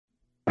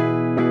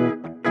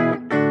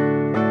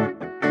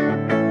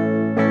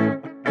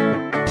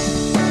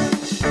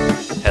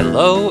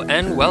Hello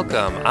and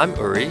welcome. I'm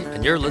Uri,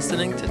 and you're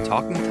listening to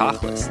Talking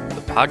Tachlis,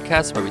 the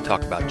podcast where we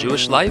talk about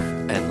Jewish life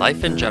and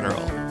life in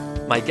general.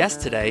 My guest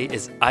today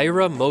is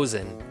Ira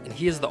Mosen, and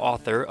he is the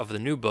author of the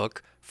new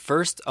book,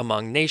 First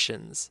Among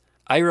Nations.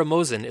 Ira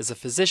Mosen is a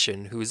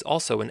physician who is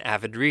also an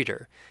avid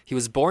reader. He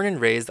was born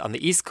and raised on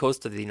the East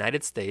Coast of the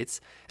United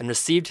States and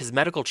received his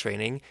medical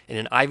training in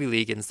an Ivy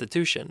League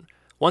institution.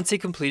 Once he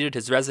completed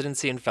his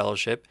residency and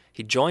fellowship,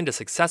 he joined a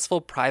successful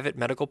private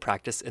medical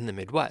practice in the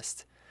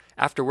Midwest.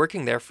 After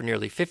working there for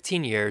nearly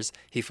 15 years,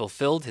 he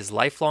fulfilled his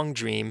lifelong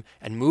dream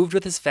and moved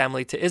with his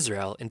family to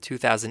Israel in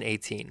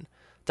 2018.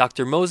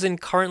 Dr. Mosen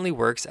currently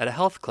works at a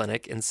health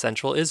clinic in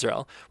central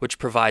Israel, which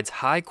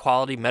provides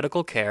high-quality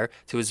medical care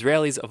to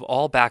Israelis of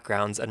all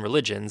backgrounds and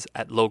religions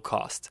at low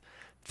cost.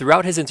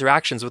 Throughout his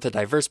interactions with a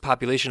diverse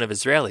population of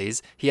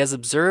Israelis, he has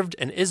observed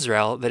an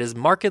Israel that is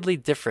markedly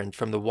different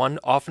from the one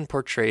often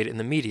portrayed in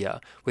the media,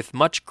 with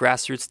much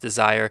grassroots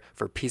desire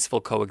for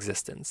peaceful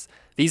coexistence.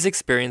 These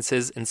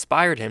experiences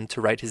inspired him to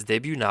write his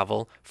debut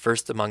novel,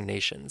 First Among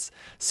Nations.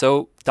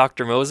 So,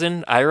 Dr.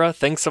 Mosen, Ira,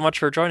 thanks so much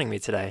for joining me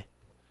today.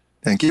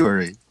 Thank you,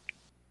 Uri.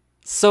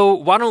 So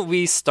why don't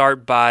we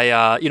start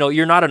by,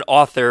 you're not an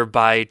author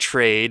by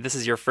trade. This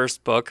is your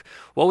first book.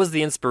 What was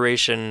the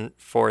inspiration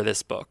for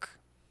this book?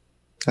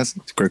 That's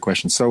a great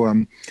question.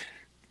 So,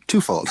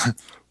 twofold.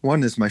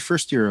 One is my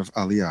first year of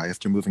Aliyah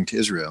after moving to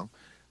Israel.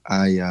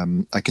 I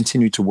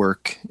continued to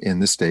work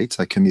in the States.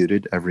 I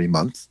commuted every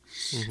month.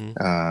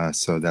 I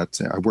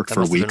worked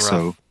for a week.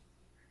 So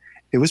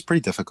it was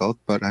pretty difficult,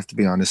 but I have to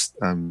be honest,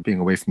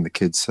 being away from the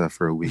kids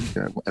for a week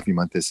every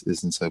month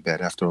isn't so bad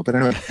after all. But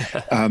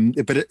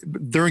anyway,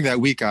 during that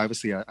week,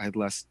 obviously, I had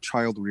less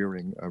child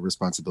rearing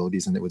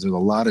responsibilities, and there was a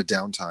lot of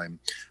downtime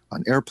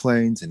on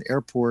airplanes and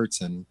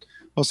airports. And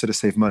also to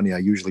save money, I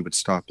usually would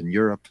stop in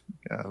Europe.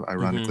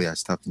 Ironically, I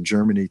stopped in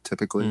Germany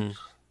typically,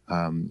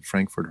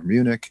 Frankfurt or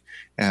Munich.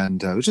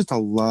 And it was just a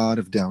lot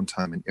of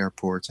downtime in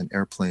airports and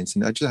airplanes.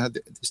 And I just had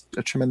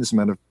a tremendous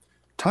amount of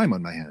time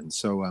on my hands.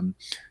 So,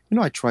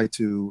 I tried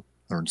to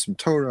learn some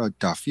Torah,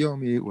 Daf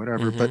Yomi,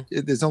 whatever, but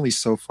there's only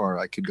so far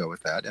I could go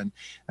with that. And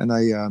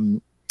I,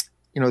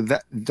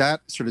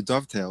 that sort of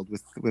dovetailed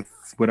with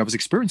what I was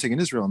experiencing in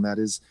Israel. And that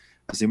is,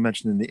 as you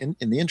mentioned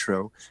in the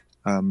intro,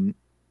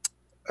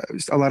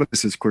 a lot of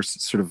this is, of course,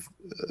 sort of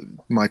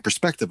my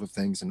perspective of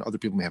things, and other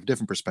people may have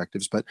different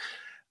perspectives. But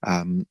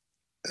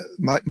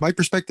my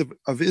perspective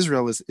of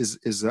Israel is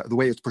the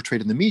way it's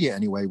portrayed in the media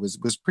anyway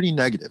was pretty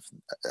negative,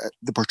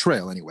 the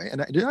portrayal anyway, and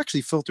it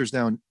actually filters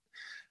down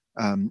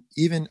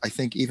even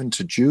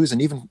to Jews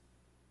and even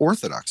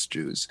Orthodox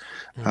Jews.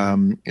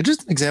 And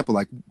just an example,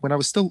 like when I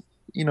was still,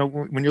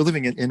 when you're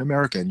living in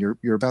America and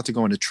you're about to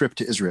go on a trip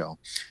to Israel,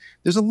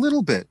 there's a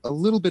little bit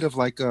of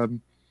like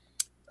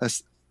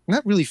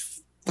not really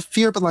a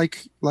fear, but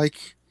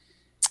like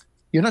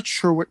you're not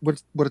sure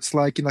what it's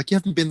like, and like you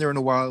haven't been there in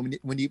a while.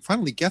 When you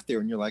finally get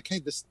there, and you're like, hey,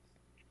 this,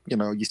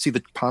 you see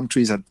the palm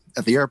trees at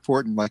the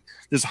airport, and like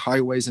there's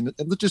highways, and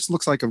it just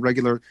looks like a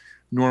regular,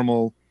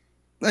 normal.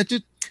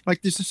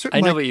 Like there's a certain.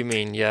 I know what you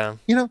mean, yeah.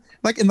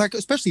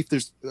 Especially if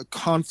there's a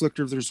conflict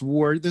or there's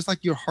war, there's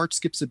like your heart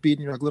skips a beat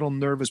and you're like a little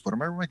nervous. Where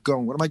am I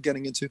going? What am I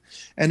getting into?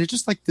 And it's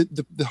just like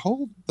the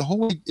whole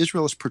way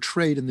Israel is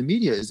portrayed in the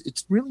media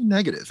it's really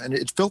negative, and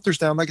it filters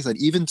down, like I said,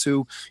 even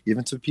to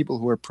people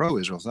who are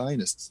pro-Israel,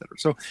 Zionists, etc.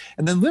 So,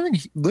 and then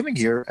living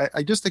here,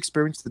 I just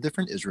experienced a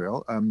different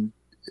Israel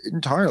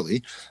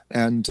entirely,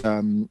 and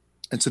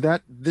so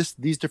that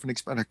these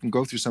different I can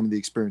go through some of the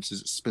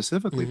experiences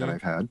specifically that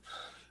I've had.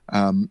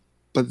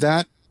 But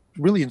that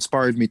really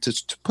inspired me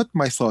to put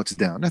my thoughts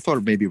down. I thought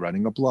of maybe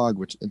writing a blog,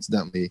 which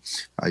incidentally,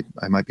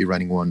 I might be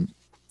writing one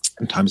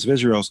in Times of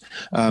Israel's.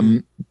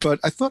 But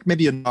I thought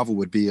maybe a novel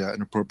would be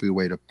an appropriate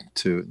way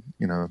to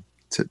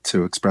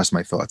express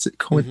my thoughts.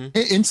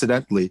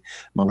 Incidentally,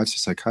 my wife's a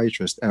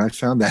psychiatrist, and I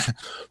found that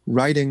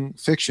writing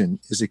fiction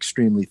is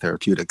extremely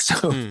therapeutic.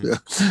 So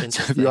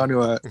if you want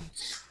to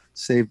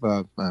save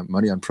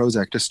money on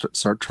Prozac, just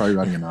try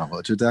writing a novel.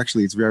 It's a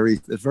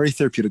very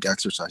therapeutic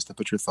exercise to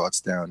put your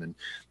thoughts down and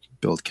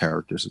build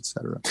characters,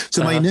 etc.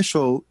 So my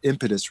initial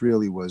impetus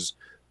really was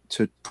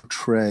to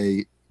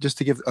portray, just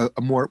to give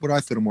a more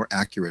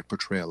accurate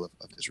portrayal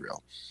of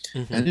Israel,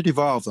 and it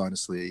evolved,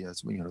 honestly,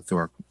 as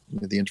through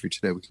the interview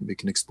today. We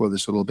can explore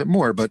this a little bit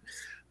more, but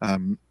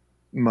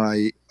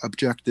my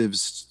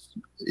objectives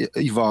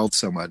evolved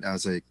somewhat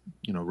as I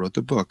wrote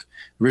the book.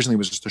 Originally, it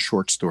was just a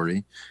short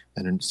story,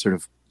 and then sort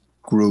of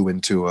grew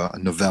into a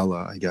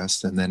novella, I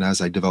guess. And then as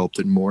I developed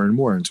it more and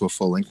more into a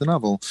full-length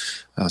novel,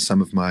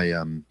 some of my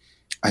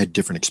I had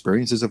different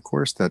experiences, of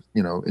course, that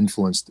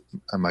influenced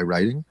my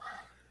writing,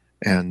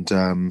 and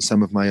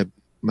some of my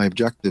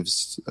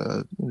objectives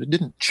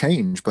didn't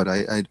change, but I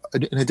had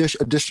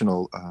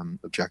additional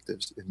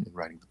objectives in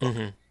writing the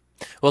book.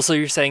 Well, so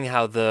you're saying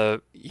how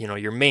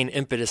your main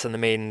impetus and the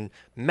main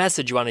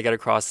message you want to get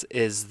across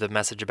is the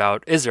message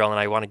about Israel, and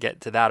I want to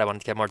get to that. I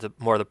want to get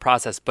more of the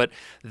process, but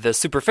the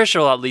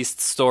superficial, at least,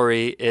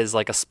 story is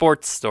like a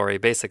sports story.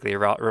 Basically, it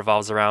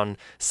revolves around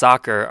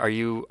soccer. Are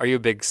you a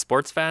big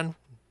sports fan?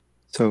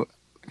 So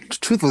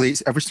truthfully,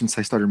 ever since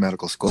I started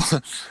medical school,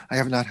 I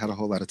have not had a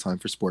whole lot of time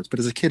for sports. But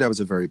as a kid, I was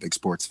a very big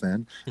sports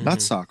fan. Not Hmm.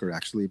 soccer,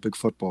 actually, a big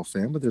football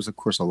fan. But there's of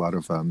course a lot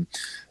of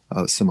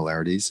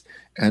similarities.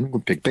 And a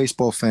big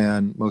baseball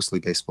fan, mostly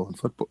baseball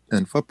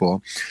and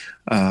football.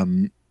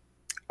 Um,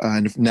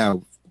 and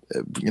now,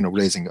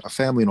 raising a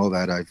family and all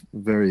that, I've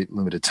very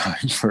limited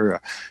time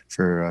for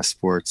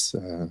sports,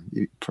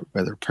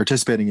 whether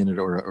participating in it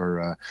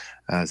or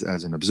as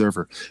an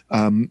observer.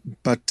 Yeah,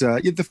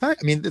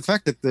 the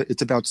fact that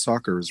it's about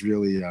soccer is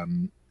really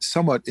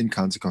somewhat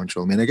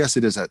inconsequential. I mean, I guess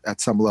it is at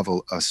some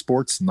level a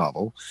sports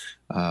novel,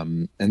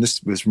 and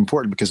this was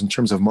important because in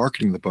terms of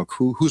marketing the book,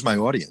 who's my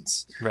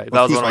audience? Right. That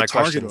Well, was who's one of my my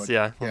target questions. audience?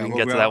 Yeah. Well, Yeah, we can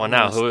well, get to that one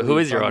now. what Who are you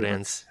is your target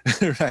audience?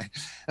 audience?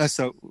 Right.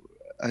 So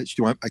do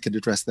you want? I can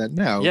address that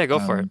now. Yeah, go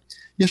for it.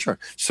 Yeah, sure.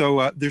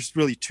 So there's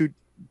really two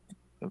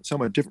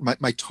somewhat different.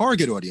 My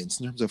target audience,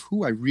 in terms of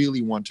who I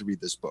really want to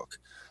read this book,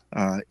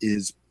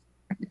 is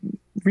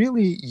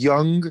really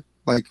young,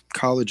 like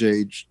college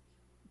age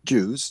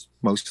Jews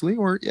mostly,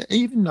 or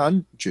even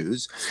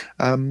non-Jews,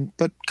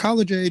 but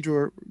college age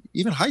or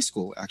even high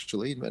school.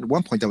 Actually, at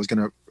one point I was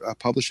going to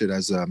publish it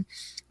as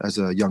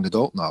a young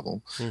adult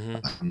novel.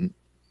 Hmm.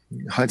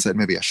 Hindsight,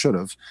 maybe I should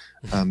have,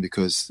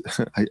 because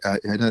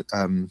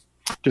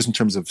just in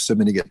terms of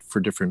submitting it for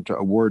different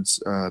awards,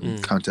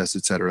 Mm. contests,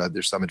 etc.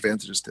 There's some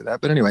advantages to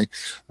that, but anyway,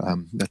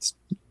 that's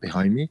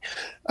behind me.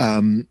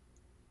 Um,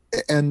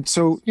 and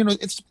so,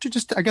 it's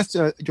just, I guess,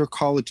 your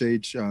college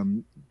age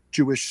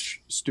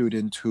Jewish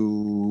student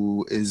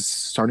who is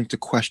starting to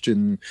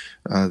question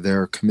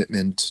their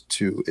commitment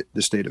to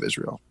the state of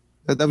Israel.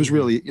 That was Hmm.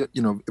 really,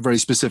 very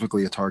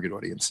specifically a target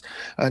audience.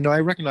 No, I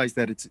recognize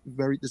that it's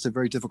a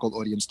very difficult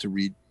audience to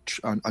reach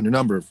on a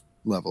number of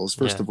levels.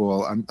 First Yeah. of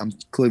all, I'm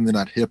clearly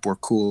not hip or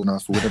cool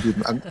enough or whatever.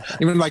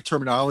 Even my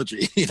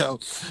terminology,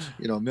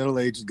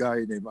 middle-aged guy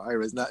named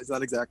Ira is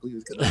not exactly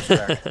who's going to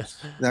attract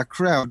that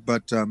crowd.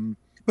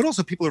 But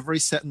also people are very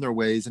set in their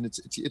ways, and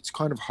it's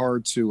kind of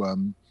hard to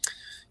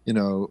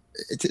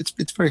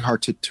it's very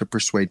hard to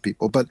persuade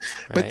people. But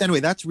Right. anyway,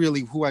 that's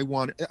really who I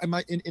want. I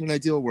might in an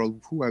ideal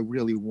world, who I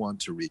really want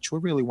to reach, who I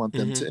really want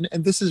them Hmm. to,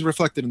 and this is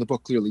reflected in the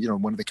book clearly.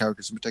 One of the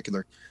characters in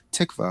particular,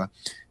 Tikva,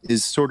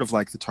 is sort of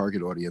like the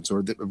target audience,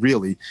 or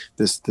really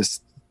this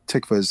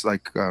Tikva is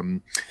like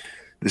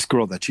this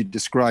girl that she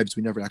describes.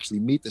 We never actually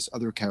meet this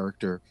other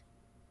character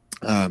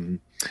um,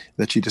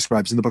 that she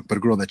describes in the book, but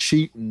a girl that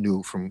she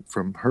knew from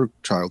her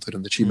childhood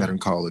and that she met Hmm. in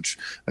college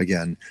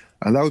again.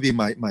 That would be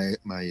my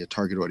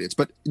target audience.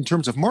 But in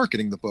terms of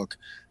marketing the book,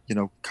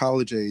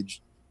 college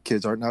age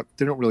kids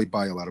they don't really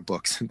buy a lot of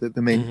books.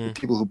 The main Hmm.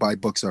 people who buy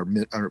books are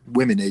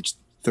women aged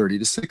 30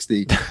 to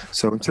 60.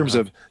 So in terms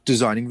Uh-huh. of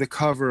designing the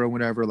cover or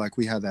whatever, like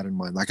we had that in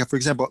mind. Like for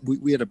example,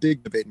 we had a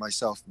big debate,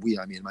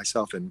 I mean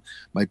myself and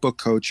my book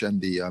coach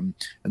and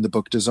the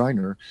book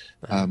designer,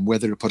 Uh-huh.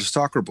 whether to put a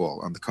soccer ball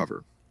on the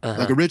cover. Like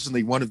Uh-huh.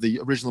 originally, one of the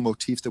original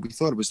motifs that we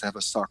thought was to have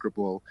a soccer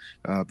ball,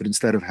 but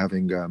instead of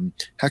having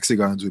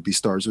hexagons, would be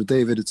stars of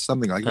David. It's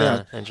something like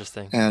that,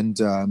 Interesting. and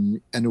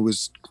it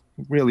was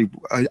really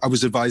I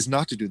was advised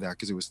not to do that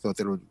because it was thought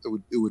that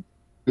it would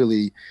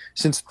really,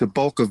 since the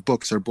bulk of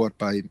books are bought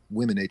by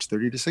women aged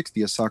 30 to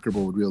 60, a soccer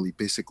ball would really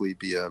basically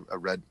be a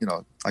red,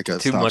 like a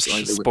Too stop much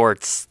sign.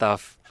 sports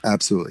stuff.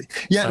 Absolutely.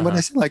 Yeah. And when I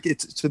Uh-huh. say like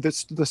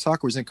the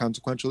soccer is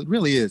inconsequential, it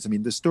really is. I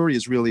mean, the story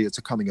is really, it's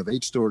a coming of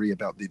age story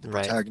about the Right.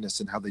 protagonists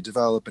and how they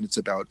develop. And it's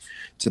about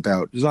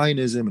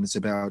Zionism, and it's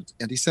about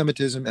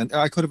anti-Semitism. And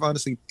I could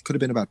have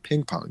been about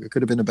ping pong. It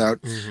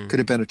Hmm. could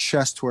have been a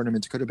chess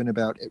tournament. It could have been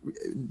about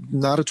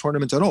not a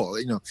tournament at all,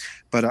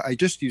 but I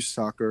just used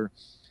soccer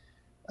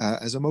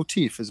as a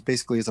motif, as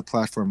basically as a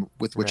platform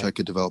with which I Right.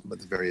 could develop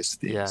the various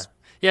Yeah. themes.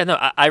 Yeah, no,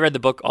 I read the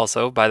book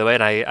also, by the way,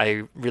 and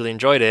I really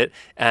enjoyed it.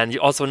 And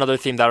also another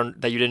theme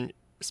that you didn't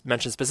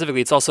mention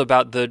specifically, it's also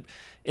about the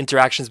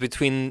interactions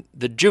between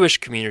the Jewish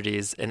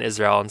communities in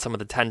Israel and some of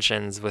the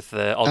tensions with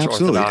the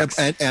Absolutely, ultra-Orthodox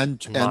and and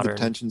the modern.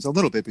 tensions a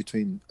little bit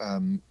between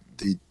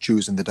the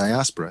Jews in the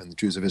diaspora and the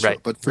Jews of Israel,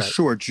 Right, but for right.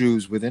 sure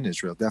Jews within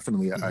Israel.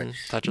 Definitely,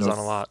 Touches on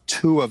a lot.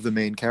 two of the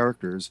main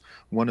characters,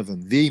 one of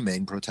them, the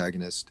main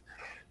protagonist,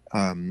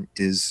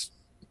 is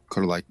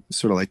sort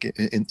of like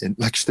in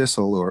like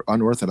Shtisel or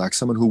unorthodox,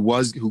 someone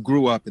who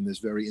grew up in this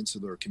very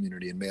insular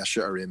community in Mea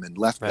Shearim and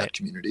left that Right.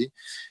 community,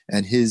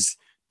 and his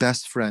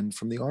best friend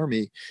from the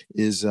army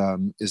is a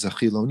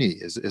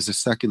Chiloni, is a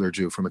secular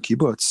Jew from a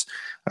kibbutz.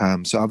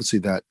 So obviously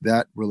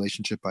that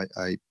relationship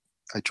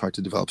I tried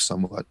to develop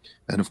somewhat,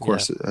 and of Yeah.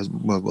 course, as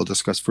we'll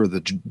discuss further,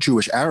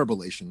 Jewish Arab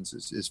relations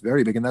is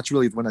very big, and that's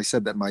really when I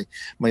said that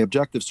my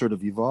objective sort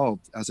of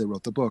evolved as I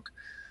wrote the book.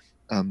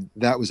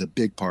 That was a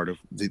big part of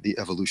the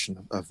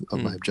evolution of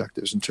my Mm.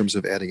 objectives in terms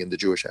of adding in the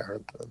Jewish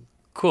Arab.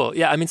 Cool.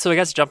 Yeah, I mean, so I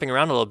guess jumping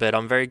around a little bit,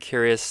 I'm very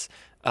curious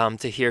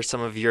to hear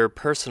some of your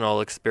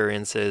personal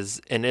experiences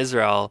in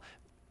Israel,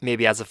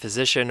 maybe as a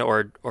physician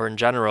or in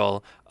general,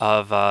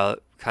 of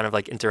kind of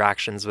like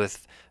interactions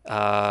with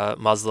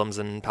Muslims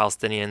and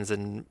Palestinians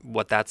and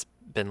what that's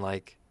been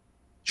like.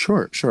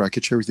 Sure. I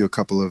could share with you a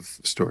couple of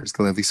stories,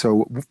 Galevi. So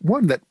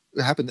one that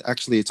happened,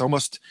 actually, it's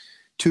almost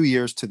 2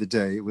 years to the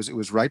day. It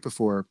was right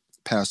before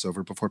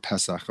Passover, before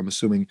Pesach. I'm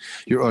assuming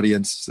your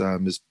audience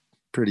is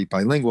pretty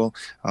bilingual.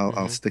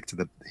 I'll stick to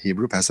the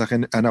Hebrew Pesach.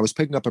 And I was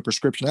picking up a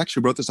prescription. I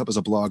actually wrote this up as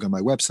a blog on my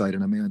website,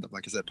 and I may end up,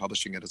 like I said,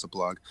 publishing it as a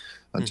blog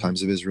on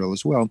Times of Israel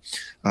as well.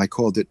 I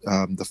called it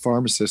The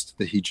Pharmacist,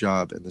 the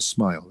Hijab, and the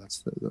Smile.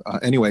 That's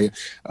anyway,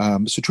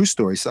 it's a true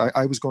story. So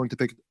I was going to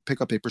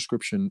pick up a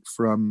prescription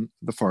from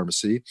the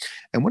pharmacy.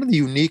 And one of the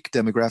unique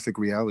demographic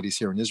realities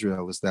here in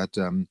Israel is that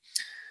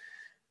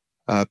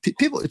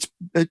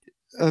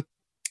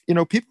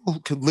people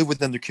can live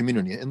within their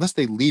community unless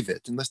they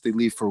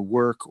leave for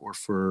work or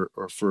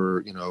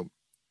for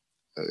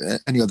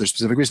any other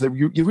specific reason.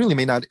 You really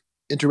may not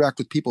interact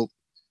with people.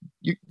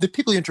 The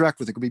people you interact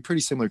with, it could be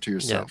pretty similar to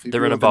yourself. Yeah,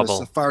 they're in a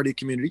bubble. A Sephardi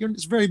community,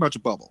 it's very much a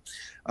bubble.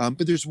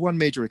 But there's one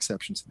major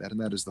exception to that,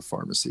 and that is the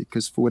pharmacy.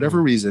 Because for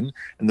whatever reason,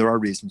 and there are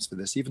reasons for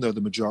this, even though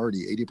the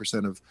majority,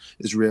 80% of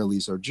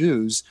Israelis are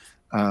Jews,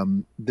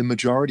 the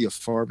majority of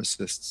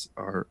pharmacists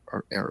are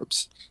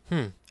Arabs.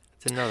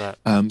 Didn't know that.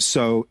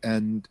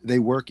 And they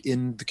work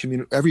in the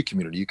community, every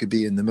community. You could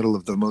be in the middle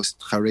of the most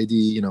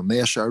Haredi,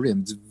 Mea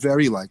Shearim. It's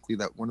very likely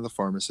that one of the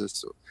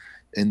pharmacists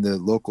in the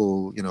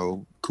local,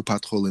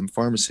 Kupat Cholim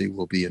pharmacy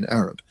will be an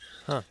Arab.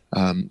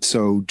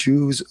 So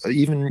Jews,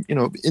 even,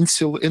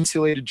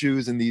 insulated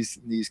Jews in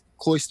these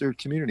cloistered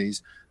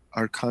communities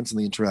are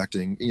constantly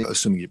interacting,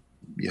 assuming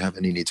you have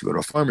any need to go to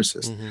a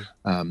pharmacist.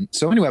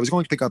 So anyway, I was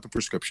going to pick up a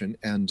prescription,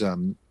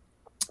 and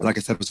like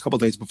I said, it was a couple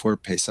of days before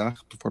Pesach,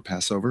 before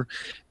Passover,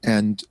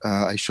 and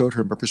I showed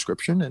her my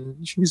prescription,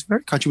 and she was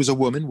very kind. She was a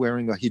woman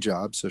wearing a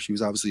hijab, so she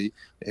was obviously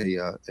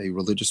a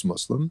religious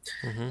Muslim,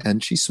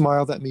 and she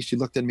smiled at me. She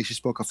looked at me. She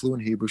spoke a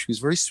fluent Hebrew. She was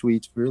very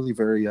sweet, really,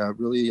 very,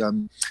 really.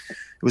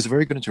 It was a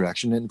very good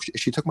interaction, and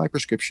she took my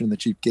prescription, and then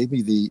she gave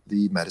me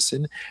the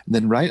medicine, and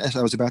then right as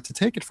I was about to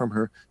take it from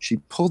her, she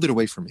pulled it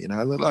away from me, and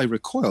I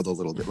recoiled a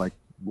little bit, like,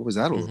 what was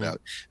that all about?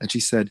 And she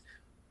said,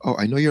 "Oh,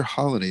 I know your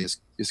holiday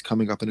is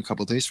coming up in a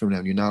couple of days from now,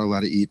 and you're not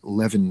allowed to eat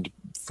leavened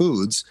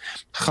foods,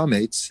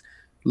 chametz.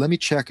 Let me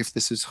check if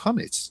this is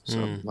chametz."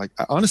 So,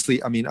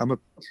 honestly, I'm a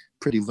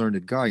pretty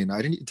learned guy, and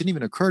it didn't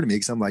even occur to me,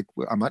 because I'm like,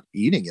 well, I'm not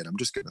eating it. I'm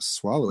just going to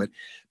swallow it.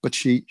 But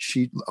she,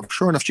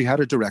 sure enough, she had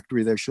a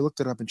directory there. She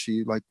looked it up, and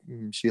she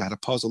had a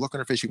puzzled look on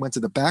her face. She went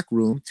to the back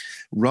room,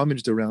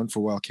 rummaged around for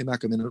a while, came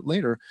back a minute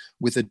later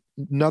with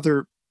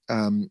another.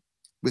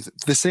 With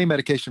the same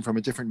medication from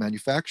a different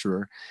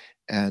manufacturer,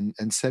 and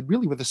said,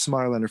 really with a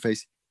smile on her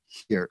face,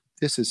 "Here,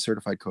 this is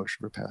certified kosher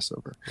for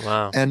Passover."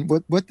 Wow! And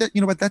what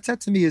that said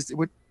to me is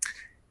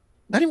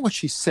not even what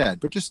she said,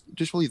 but just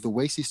really the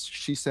way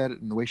she said it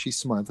and the way she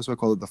smiled. That's why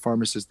I call it the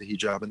pharmacist, the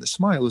hijab, and the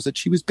smile. Is that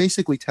she was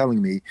basically telling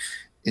me,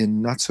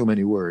 in not so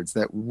many words,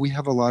 that we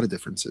have a lot of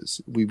differences.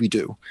 We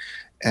do,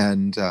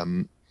 and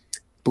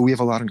but we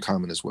have a lot in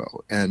common as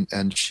well.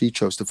 And she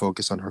chose to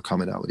focus on her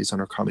commonalities, on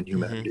her common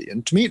humanity.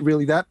 And to me, it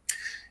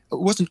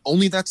wasn't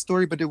only that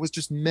story, but it was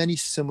just many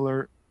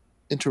similar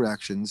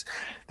interactions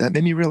that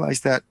made me realize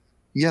that,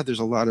 yeah,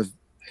 there's a lot of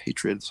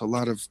hatred, there's a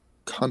lot of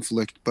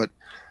conflict, but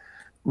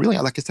really,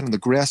 like I said, on the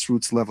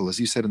grassroots level, as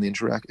you said in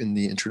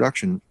the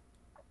introduction,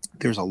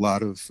 there was a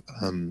lot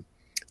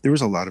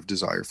of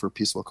desire for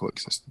peaceful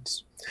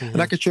coexistence.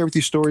 And I could share with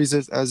you stories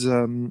as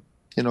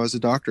a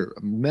doctor,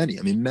 many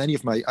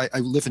of my, I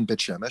live in Bet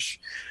Shemesh,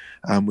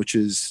 which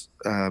is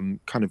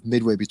kind of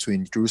midway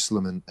between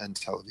Jerusalem and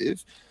Tel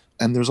Aviv.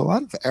 And there's a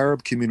lot of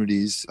Arab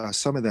communities,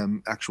 some of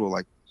them actual,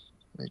 like,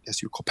 I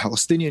guess you call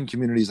Palestinian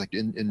communities, like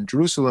in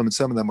Jerusalem, and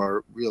some of them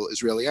are real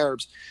Israeli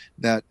Arabs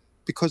that,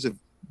 because of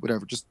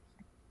whatever, just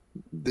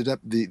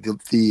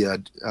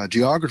the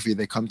geography,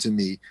 they come to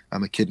me.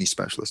 I'm a kidney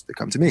specialist. They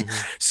come to me.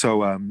 So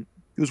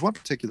there was one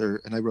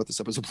particular, and I wrote this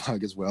up as a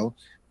blog as well.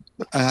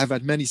 I've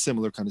had many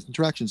similar kind of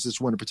interactions.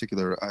 This one in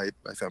particular I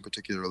found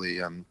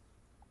particularly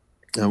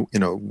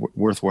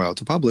worthwhile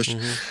to publish.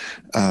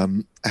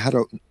 I had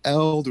an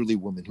elderly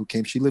woman who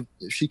came.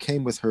 She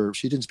came with her.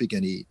 She didn't speak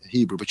any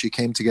Hebrew, but she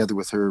came together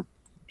with her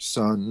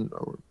son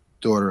or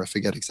daughter. I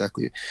forget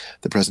exactly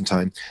the present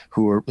time.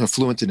 Who were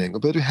fluent in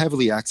English, but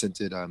heavily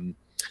accented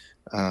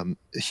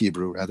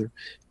Hebrew rather.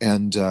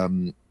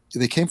 And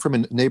they came from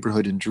a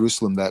neighborhood in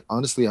Jerusalem that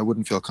honestly I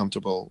wouldn't feel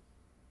comfortable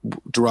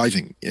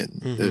driving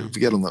in,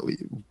 forget about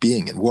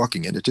being in,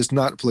 walking in. It's just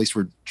not a place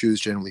where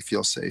Jews generally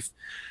feel safe.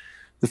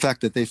 The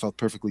fact that they felt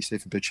perfectly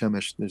safe in Bet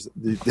Shemesh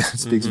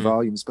speaks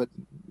volumes, but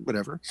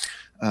whatever.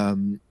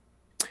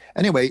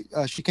 Anyway,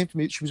 she came to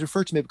me. She was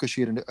referred to me because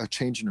she had a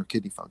change in her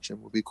kidney function,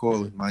 what we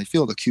call in my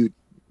field acute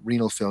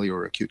renal failure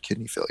or acute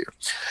kidney failure.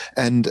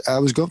 And I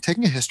was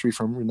taking a history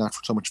from, not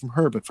so much from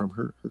her, but from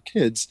her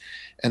kids.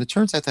 And it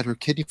turns out that her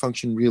kidney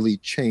function really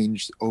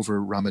changed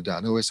over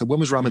Ramadan. So when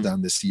was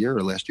Ramadan this year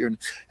or last year?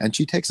 And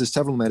she takes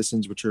several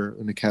medicines which are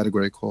in a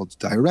category called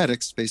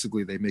diuretics.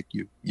 Basically, they make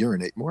you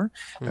urinate more.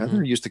 And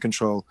they're used to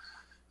control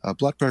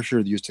blood pressure,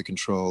 they're used to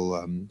control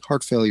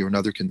heart failure and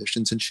other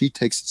conditions. And she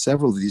takes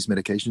several of these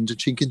medications, and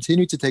she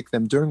continued to take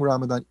them during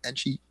Ramadan, and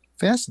she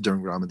fasted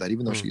during Ramadan,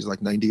 even though she's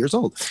like 90 years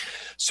old.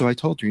 So I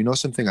told her,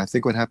 something, I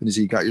think what happened is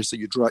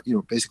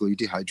basically you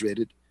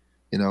dehydrated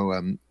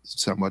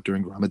somewhat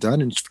during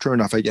Ramadan. And sure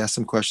enough, I asked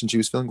some questions. She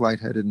was feeling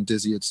lightheaded and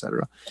dizzy,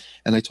 etc.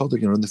 And I told her,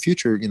 in the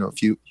future,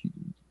 if you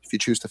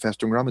choose to fast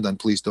during Ramadan,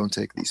 please don't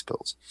take these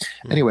pills.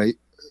 Anyway,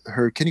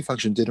 her kidney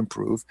function did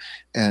improve,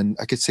 and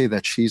I could say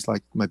that she's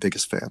like my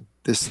biggest fan.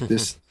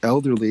 This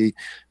elderly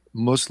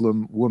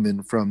Muslim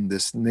woman from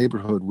this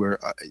neighborhood where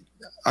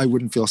I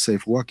wouldn't feel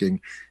safe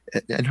walking,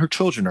 and her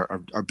children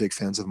are big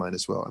fans of mine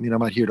as well. I mean, I'm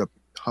not here to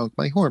honk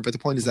my horn, but the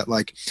point is that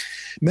like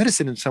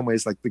medicine in some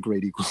ways like the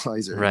great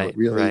equalizer, right?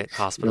 Really, right.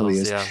 Hospitals, really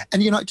is. yeah.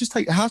 And just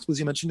like hospitals,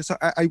 you mentioned. So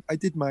I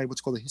did my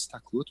what's called a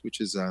histaklut, which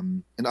is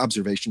an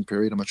observation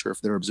period. I'm not sure if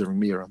they're observing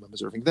me or I'm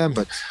observing them,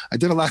 but I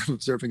did a lot of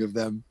observing of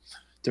them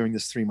during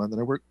this 3 month.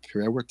 And I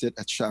worked at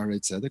Sha'arei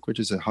Tzedek, which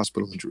is a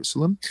hospital in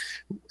Jerusalem,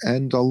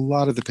 and a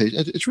lot of the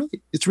patients.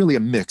 It's really a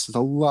mix. It's a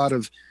lot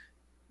of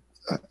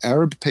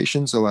Arab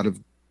patients, a lot of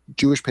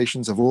Jewish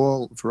patients of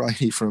all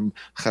variety, from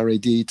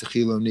Haredi to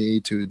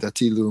Chiloni to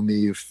Dati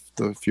Leumi,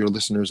 if your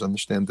listeners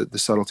understand the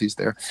subtleties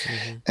there,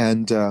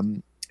 and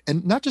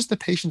not just the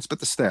patients but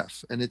the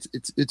staff. And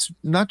it's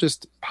not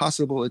just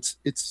possible. It's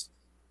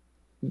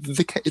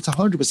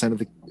 100%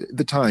 of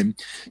the time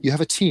you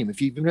have a team.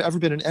 If you've ever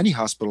been in any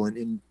hospital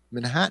in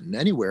Manhattan,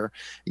 anywhere,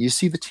 you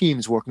see the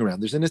teams walking around.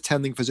 There's an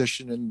attending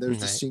physician, and there's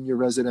the senior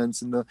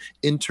residents and the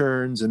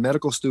interns and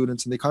medical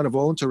students, and they kind of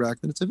all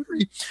interact. And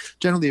it's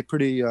generally a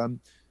pretty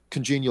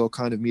congenial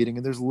kind of meeting.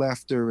 And there's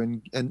laughter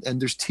and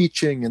there's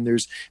teaching, and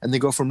they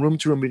go from room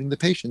to room meeting the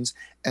patients.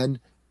 And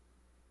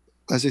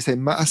as they say,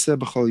 ma'aseh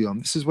b'chol yom.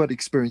 This is what I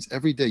experience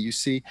every day. You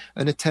see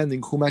an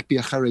attending who might be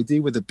a Haredi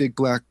with a big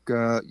black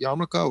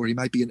yarmulke, or he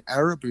might be an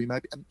Arab, or he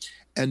might be,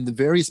 and the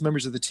various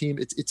members of the team.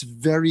 It's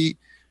very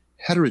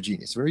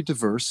heterogeneous, very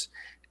diverse,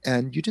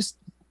 and you just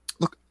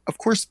look. Of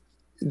course,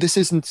 this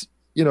isn't.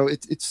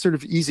 It's sort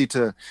of easy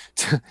to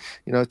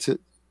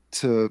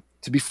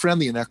be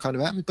friendly in that kind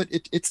of atmosphere, but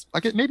it's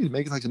like maybe it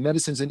makes like the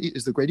medicines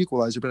is the great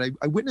equalizer. But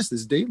I witnessed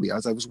this daily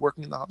as I was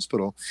working in the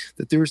hospital,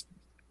 that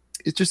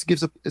it just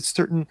gives a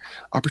certain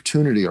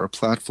opportunity or a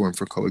platform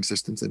for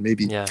coexistence, and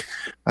maybe I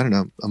don't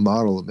know, a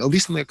model, at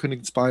least something that could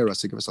inspire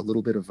us, to give us a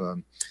little bit of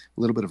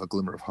a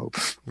glimmer of hope.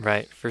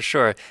 Right, for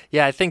sure.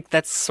 Yeah, I think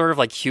that's sort of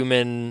like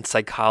human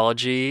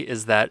psychology,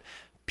 is that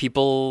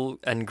people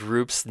and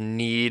groups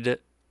need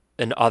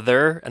an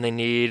other, and they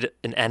need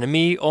an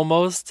enemy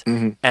almost.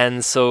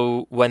 And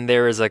so when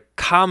there is a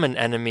common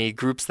enemy,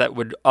 groups that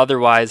would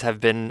otherwise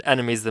have been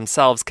enemies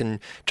themselves can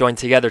join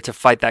together to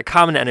fight that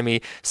common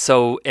enemy.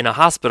 So in a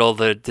hospital,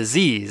 the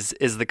disease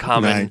is the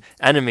common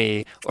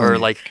enemy, or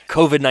like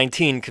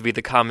COVID-19 could be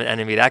the common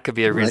enemy. That could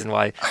be a reason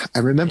why. I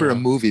remember a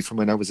movie from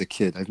when I was a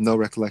kid. I have no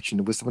recollection.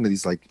 It was one of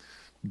these like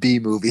B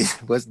movies.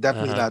 It was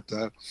definitely not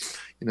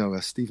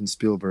a Steven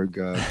Spielberg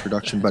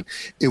production, but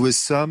it was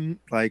some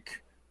like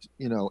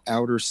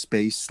outer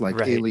space, like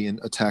alien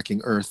attacking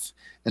Earth.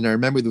 And I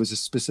remember there was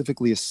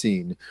specifically a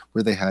scene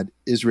where they had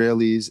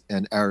Israelis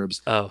and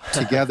Arabs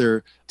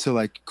together to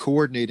like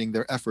coordinating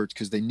their efforts,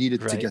 because they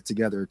needed to get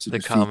together to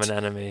defeat common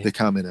enemy. The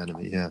common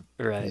enemy, yeah.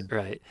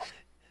 Right.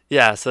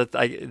 Yeah, so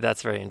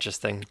that's very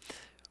interesting.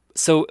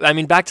 So, I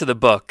mean, back to the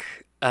book.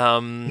 I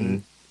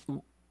mean,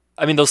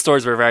 those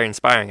stories were very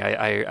inspiring.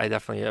 I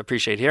definitely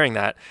appreciate hearing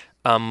that.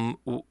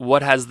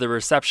 What has the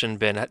reception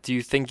been? Do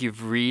you think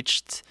you've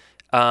reached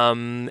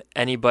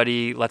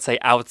anybody, let's say,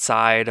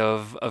 outside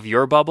of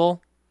your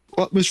bubble?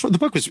 Well, the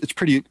book it's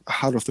pretty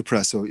hot off the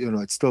press, so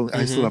I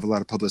still have a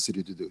lot of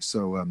publicity to do.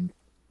 So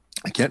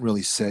I can't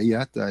really say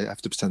yet. I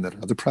have to send out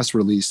another press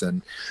release,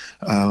 and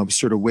I'm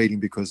sort of waiting,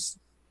 because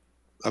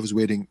I was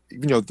waiting.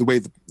 The way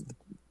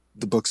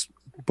the book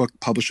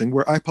publishing,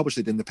 where I published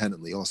it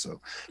independently also,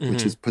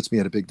 which puts me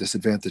at a big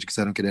disadvantage, because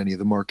I don't get any of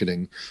the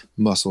marketing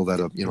muscle that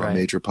a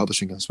major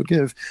publishing house would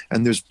give.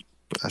 And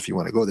if you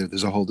want to go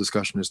there's a whole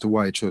discussion as to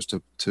why I chose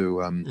to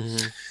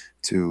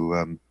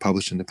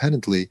publish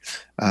independently.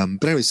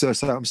 But anyway, so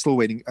I'm still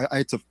waiting. I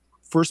had to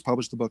first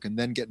publish the book and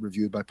then get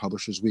reviewed by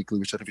Publishers Weekly,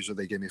 which I think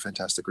they gave me a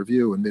fantastic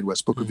review, and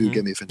Midwest Book Review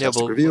gave me a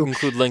fantastic review. We'll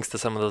include links to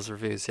some of those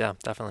reviews. Yeah,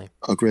 definitely.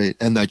 Oh, great!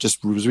 And I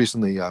just was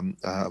recently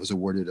I was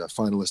awarded a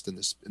finalist in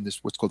this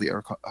what's called the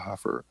Eric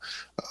Hoffer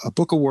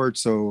Book Award.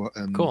 So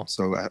cool.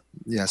 So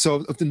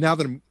So now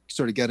that I'm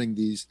sort of getting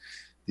these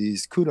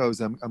kudos,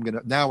 I'm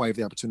gonna, now I have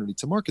the opportunity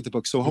to market the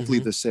book. So hopefully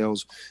the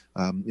sales,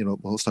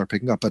 will start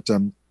picking up. But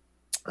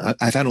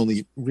I've had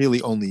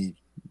only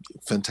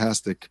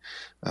fantastic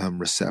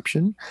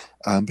reception.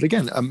 But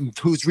again,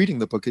 who's reading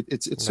the book?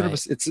 It's sort of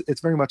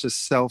it's very much a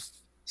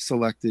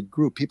self-selected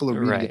group. People are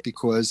reading it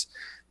because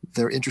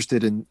they're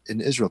interested in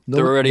Israel.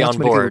 They're already on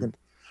board.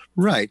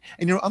 Right.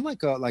 And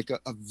unlike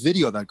a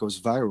video that goes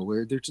viral,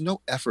 where there's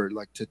no effort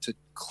like to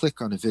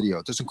click on a video.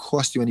 It doesn't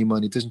cost you any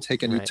money, it doesn't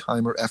take any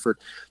time or effort.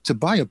 To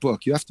buy a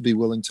book, you have to be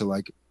willing to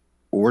like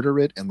order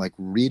it and like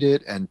read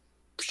it and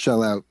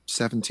shell out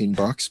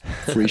 $17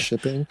 free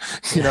shipping.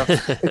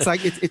 It's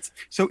like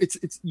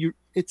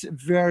it's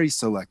very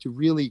select. You're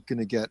really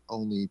gonna get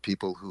only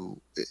people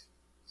who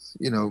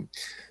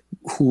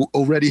who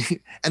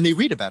already, and they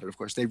read about it, of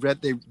course. They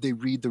read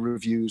the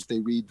reviews, they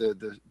read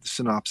the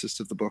synopsis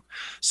of the book.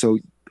 So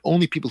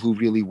only people who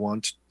really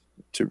want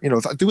to,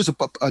 if there was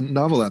a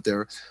novel out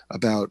there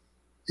about,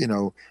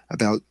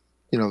 about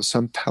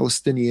some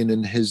Palestinian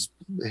and his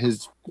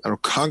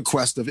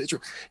conquest of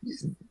Israel,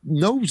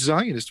 no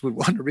Zionist would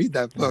want to read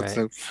that book.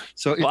 Right.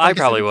 So Well, I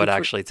probably would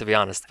actually, to be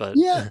honest, but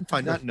yeah,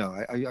 fine. Not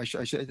no. I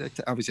should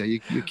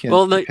obviously you can't.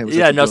 well, no,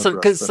 yeah, no. So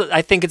because because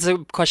I think it's a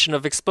question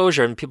of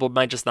exposure, and people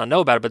might just not know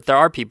about it. But there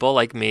are people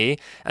like me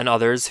and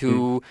others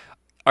who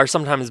are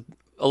sometimes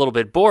a little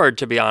bit bored,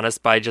 to be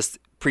honest, by just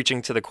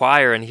preaching to the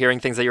choir and hearing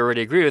things that you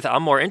already agree with.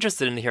 I'm more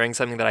interested in hearing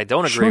something that I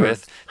don't agree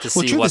with to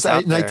see what's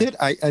out there.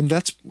 And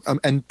that's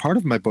and part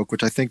of my book,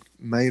 which I think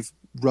may have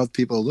rubbed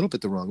people a little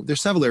bit the wrong.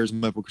 There's several areas in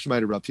my book which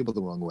might have rubbed people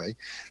the wrong way.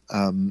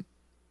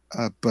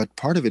 But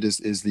part of it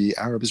is the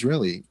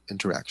Arab-Israeli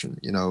interaction.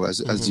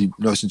 As you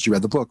know, since you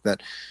read the book,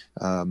 that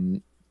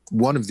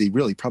one of the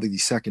probably the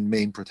second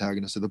main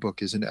protagonist of the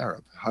book is an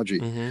Arab, Haji,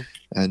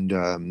 and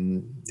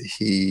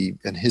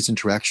his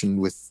interaction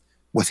with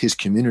his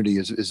community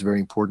is very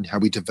important. How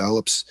he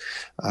develops,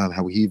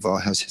 how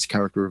his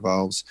character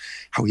evolves,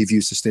 how he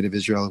views the state of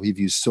Israel, how he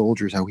views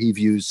soldiers, how he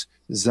views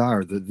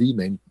Zar, the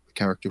main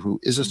character who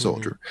is a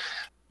soldier.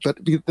 But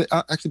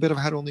actually, Beto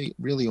had only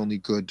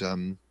good.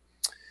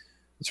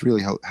 It's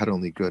really had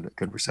only good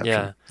reception.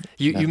 Yeah,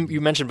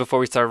 you mentioned before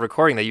we started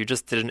recording that you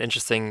just did an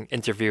interesting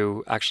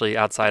interview actually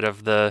outside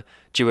of the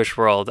Jewish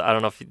world. I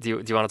don't know if do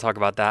you want to talk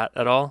about that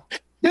at all?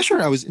 Yeah,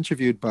 sure. I was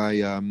interviewed by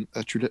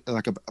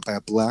by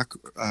a black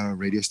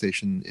radio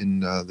station in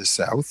the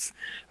South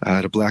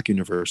at a black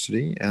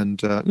university,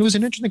 and it was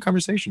an interesting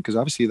conversation because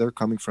obviously they're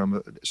coming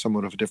from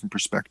somewhat of a different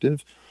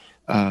perspective.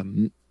 How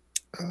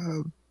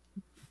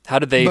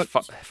did they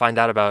find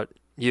out about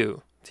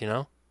you? Do you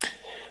know?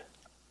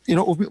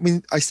 I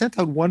mean, I sent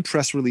out one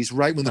press release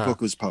right when the book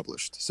was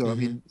published, so I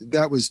mean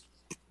that was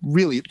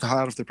really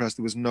hot off the press.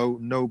 There was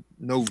no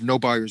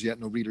buyers yet,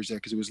 no readers yet,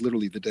 because it was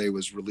literally the day it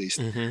was released.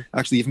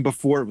 Actually, even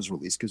before it was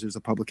released, because there's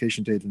a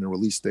publication date and a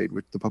release date.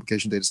 Which the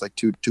publication date is like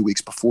two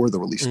weeks before the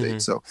release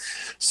date. So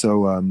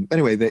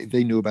anyway,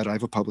 they knew about it. I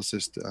have a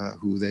publicist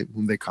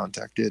whom they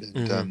contacted,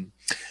 and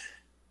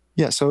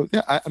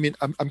I mean,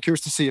 I'm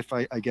curious to see if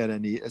I get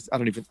any. I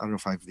don't know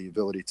if I have the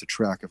ability to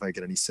track if I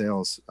get any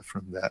sales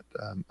from that.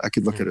 I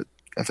could look at it.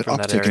 If an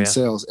uptick in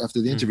sales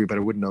after the interview, but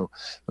I wouldn't know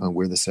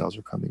where the sales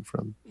are coming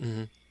from.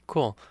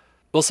 Cool.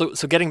 Well, so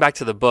getting back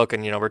to the book,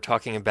 and we're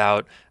talking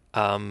about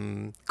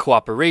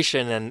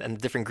cooperation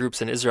and different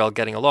groups in Israel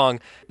getting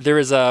along.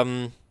 There's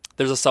a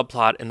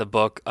subplot in the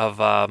book of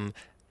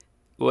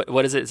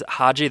what is it? Is it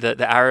Haji,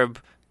 the Arab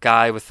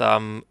guy with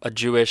a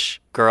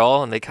Jewish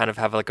girl, and they kind of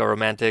have like a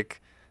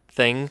romantic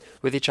thing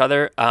with each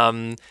other.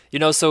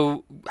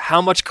 So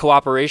how much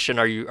cooperation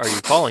are you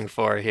calling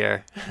for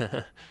here?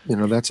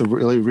 That's a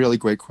really, really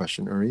great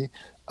question, Uri.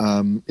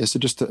 So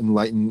just to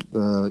enlighten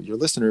your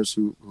listeners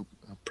who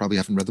probably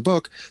haven't read the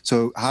book.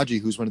 So Haji,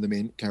 who's one of the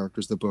main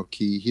characters of the book,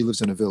 he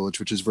lives in a village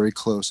which is very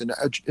close, an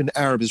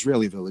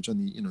Arab-Israeli village on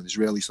the the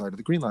Israeli side of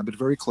the Green Line, but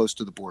very close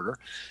to the border.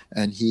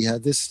 And he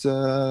had this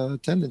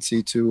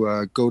tendency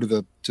to go to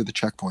the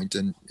checkpoint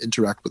and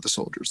interact with the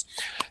soldiers.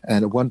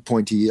 And at one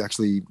point, he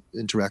actually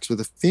interacts with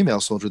a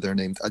female soldier there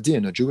named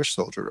Adin, a Jewish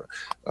soldier,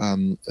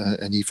 and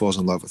he falls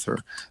in love with her.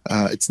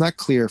 It's not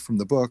clear from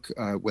the book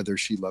whether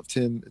she loved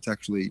him. It's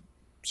actually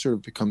sort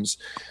of becomes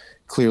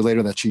clear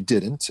later that she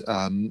didn't.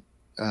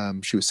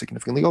 She was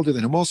significantly older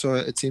than him also,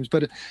 it seems,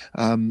 but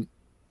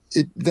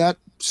that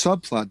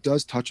subplot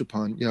does touch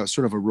upon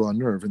sort of a raw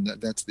nerve, and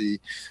that's the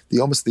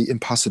almost the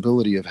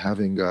impossibility of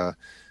having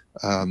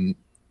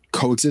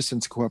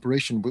coexistence,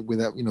 cooperation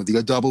without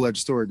the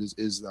double-edged sword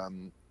is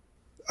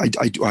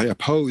I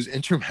oppose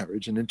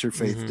intermarriage and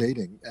interfaith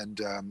dating,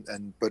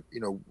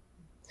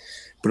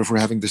 but if we're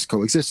having this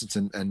coexistence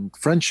and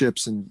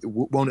friendships, and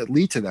won't it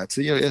lead to that?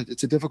 So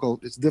it's a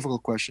difficult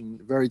question,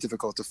 very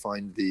difficult to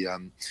find the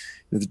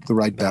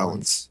right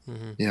balance.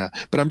 Yeah,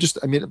 but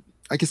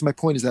I guess my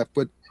point is that,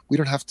 but we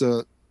don't have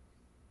to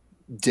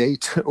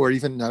date or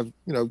even have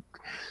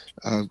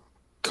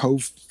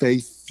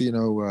co-faith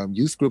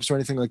youth groups or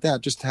anything like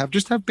that. Just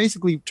have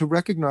basically to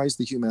recognize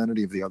the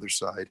humanity of the other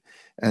side,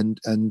 and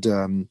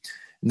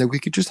that we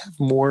could just have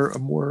a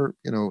more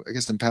I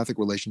guess empathic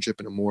relationship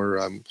and a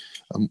more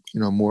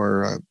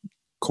more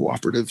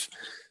cooperative,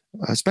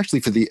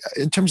 especially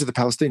in terms of the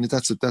Palestinians.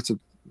 That's a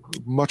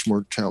much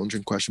more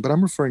challenging question, but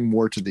I'm referring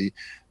more to the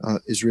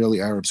Israeli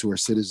Arabs who are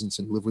citizens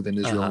and live within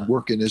Israel and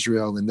work in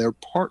Israel, and they're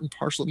part and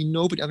parcel. I mean,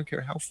 nobody, I don't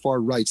care how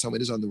far right someone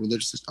is on the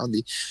religious on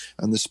the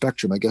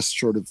spectrum, I guess,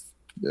 short of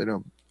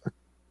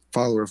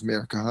follower of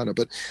Meir Kahane,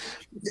 but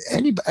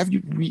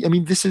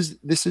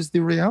this is the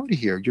reality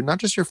here. You're not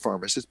just your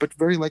pharmacist, but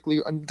very likely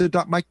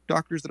my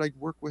doctors that I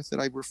work with, that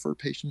I refer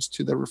patients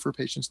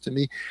to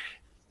me,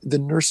 the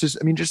nurses.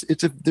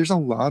 There's a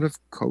lot of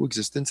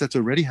coexistence that's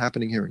already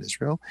happening here in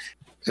Israel,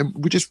 and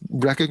we just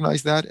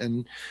recognize that,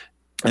 and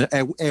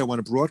I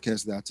want to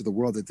broadcast that to the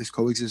world, that this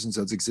coexistence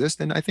does exist.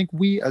 And I think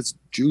we as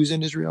Jews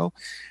in Israel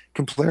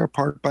can play our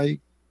part by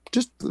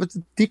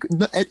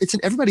it's in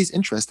everybody's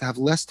interest to have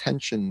less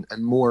tension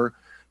and more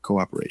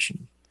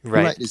cooperation.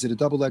 Right. Right. Is it a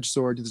double-edged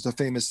sword? There's a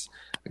famous,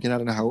 again, I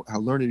don't know how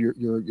learned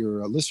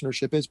your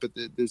listenership is, but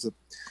there's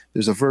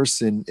a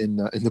verse in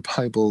the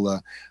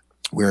Bible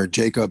where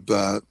Jacob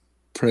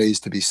prays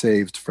to be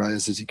saved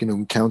as he can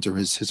encounter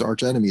his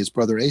arch enemy, his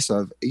brother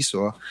Esau,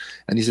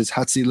 and he says,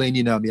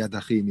 "Hatzileni na miad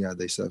achi miad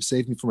Esav,"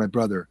 save me from my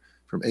brother,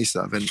 from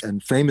Esav.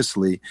 And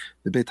famously,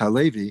 the Beit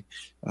HaLevi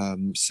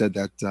said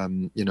that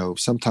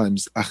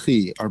sometimes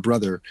achi, our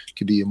brother,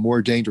 could be a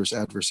more dangerous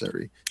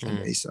adversary than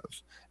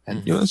Esav.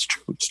 And it's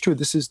true. It's true.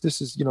 This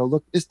is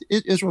look,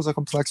 Israel's a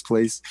complex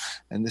place,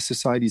 and the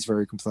society is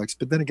very complex.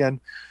 But then again,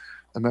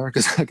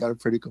 America's got a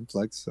pretty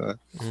complex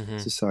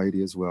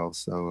society as well.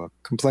 So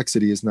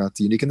complexity is not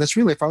unique. And that's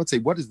really, if I would say,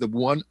 what is the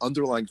one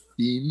underlying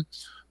theme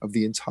of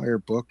the entire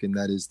book, and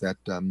that is that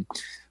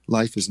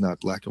life is not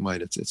black and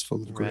white. It's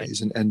full of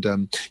grays. Right. And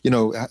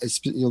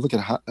look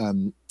at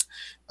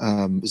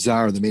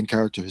Zar, the main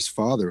character, his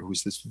father,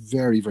 who's this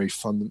very, very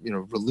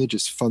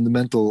religious,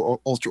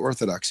 fundamental,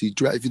 ultra-Orthodox.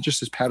 If you just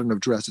his pattern of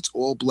dress, it's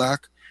all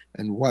black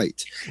and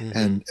white,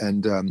 and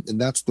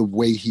that's the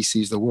way he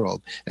sees the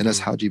world. And as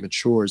Haji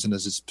matures and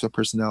as his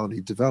personality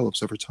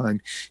develops over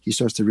time, he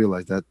starts to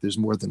realize that there's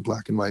more than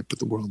black and white, but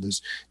the world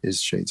is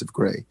shades of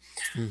gray.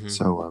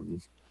 So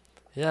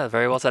yeah,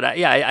 very well said.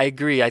 I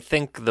agree. I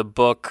think the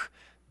book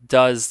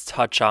does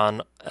touch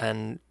on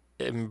and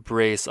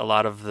embrace a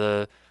lot of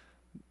the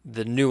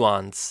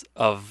nuance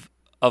of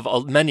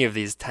many of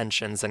these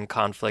tensions and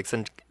conflicts,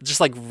 and just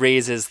like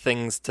raises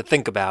things to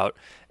think about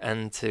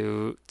and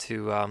to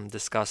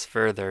discuss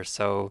further.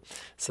 So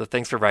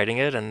thanks for writing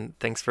it, and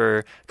thanks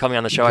for coming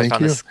on the show. I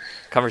found this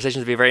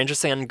conversation to be very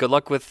interesting, and good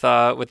luck with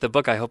the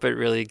book. I hope it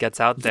really gets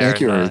out there.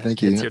 Thank you, Uri.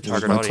 Thank you. It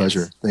was my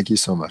pleasure. Thank you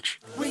so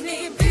much.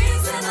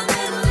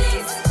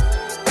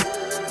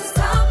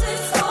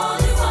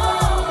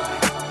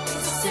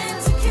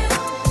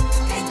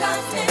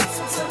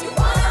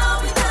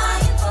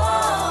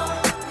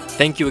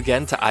 Thank you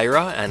again to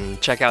Ira,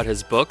 and check out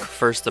his book,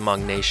 First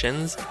Among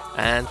Nations,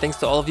 and thanks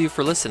to all of you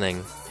for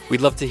listening.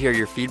 We'd love to hear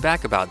your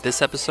feedback about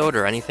this episode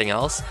or anything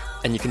else,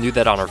 and you can do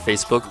that on our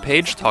Facebook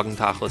page, Talking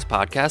Tachlis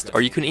Podcast,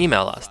 or you can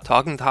email us,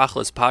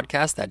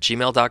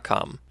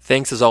 talkingtachlispodcast@gmail.com.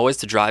 Thanks as always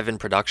to Drive-In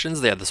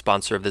Productions, they are the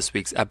sponsor of this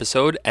week's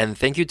episode, and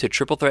thank you to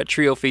Triple Threat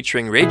Trio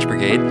featuring Rage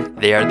Brigade,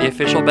 they are the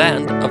official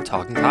band of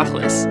Talking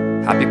Tachlis.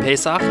 Happy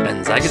Pesach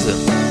and Sei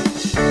gesund.